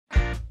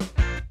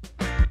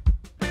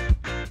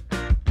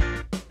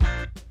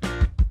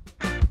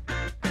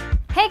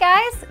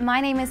guys,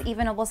 my name is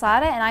Eva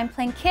Noblezada and I'm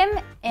playing Kim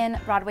in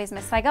Broadway's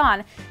Miss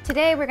Saigon.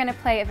 Today we're going to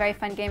play a very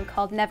fun game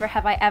called Never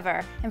Have I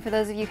Ever. And for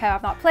those of you who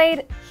have not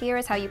played, here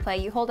is how you play.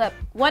 You hold up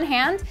one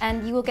hand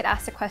and you will get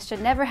asked a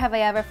question. Never have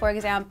I ever, for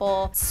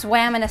example,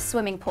 swam in a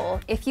swimming pool.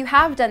 If you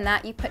have done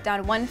that, you put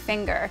down one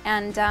finger.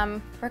 And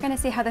we're going to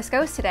see how this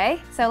goes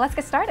today. So let's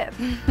get started.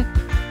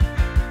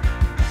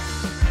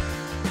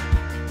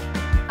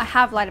 I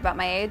have lied about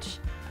my age,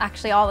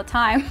 actually all the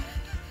time.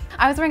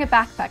 I was wearing a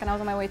backpack and I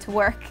was on my way to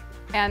work.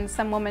 And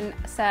some woman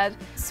said,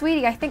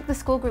 "Sweetie, I think the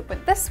school group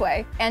went this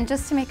way." And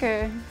just to make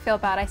her feel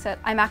bad, I said,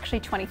 "I'm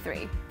actually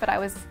 23, but I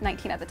was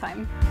 19 at the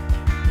time."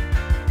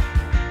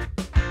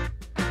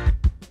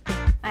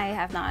 I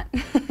have not.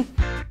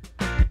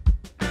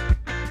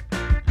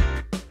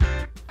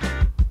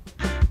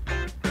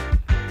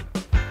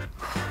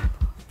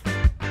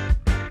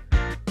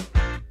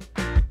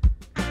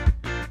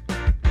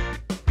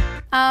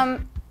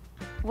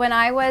 When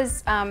I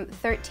was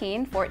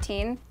 13,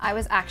 14, I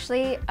was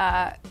actually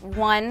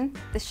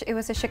it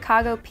was a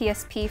Chicago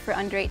PSP for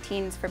under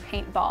 18s for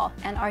paintball,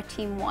 and our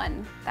team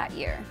won that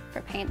year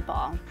for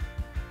paintball,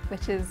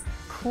 which is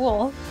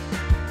cool.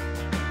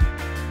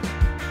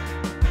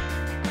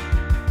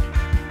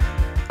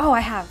 Oh, I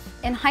have.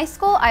 In high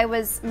school, I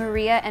was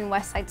Maria in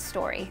West Side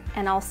Story,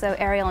 and also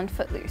Ariel in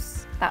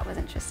Footloose. That was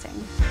interesting.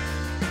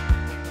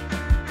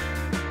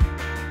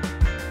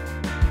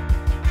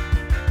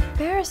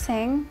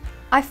 Embarrassing.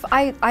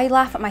 I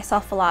laugh at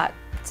myself a lot,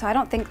 so I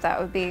don't think that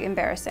would be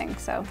embarrassing,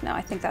 so no,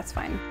 I think that's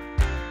fine.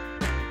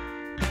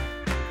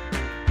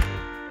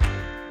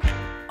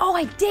 Oh,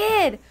 I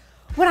did!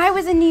 When I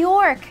was in New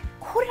York,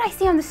 who did I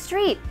see on the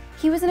street?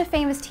 He was in a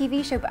famous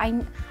TV show, but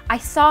I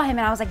saw him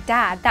and I was like,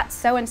 "Dad, that's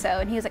so-and-so,"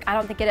 and he was like, "I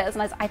don't think it is,"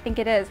 and I was like, "I think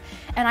it is."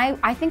 And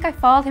I think I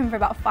followed him for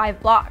about 5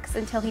 blocks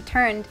until he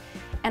turned,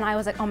 and I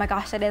was like, "Oh my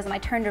gosh, it is," and I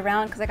turned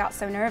around because I got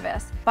so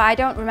nervous. But I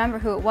don't remember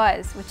who it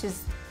was, which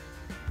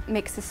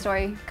makes the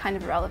story kind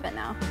of irrelevant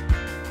now.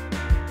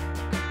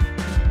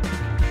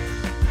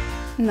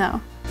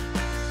 No.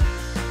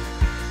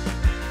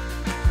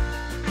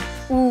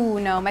 Ooh,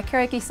 no, my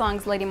karaoke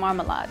song's Lady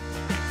Marmalade.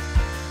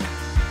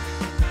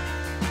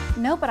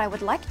 No, but I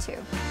would like to.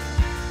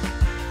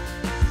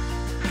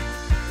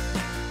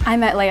 I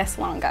met Lea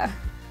Salonga.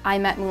 I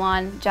met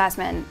Mulan,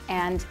 Jasmine,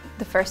 and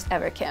the first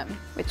ever Kim,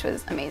 which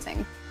was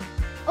amazing.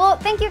 Well,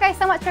 thank you guys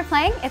so much for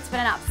playing. It's been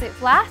an absolute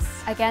blast.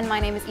 Again, my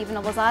name is Eva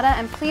Noblezada,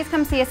 and please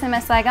come see us in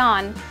Miss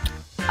Saigon.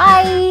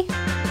 Bye!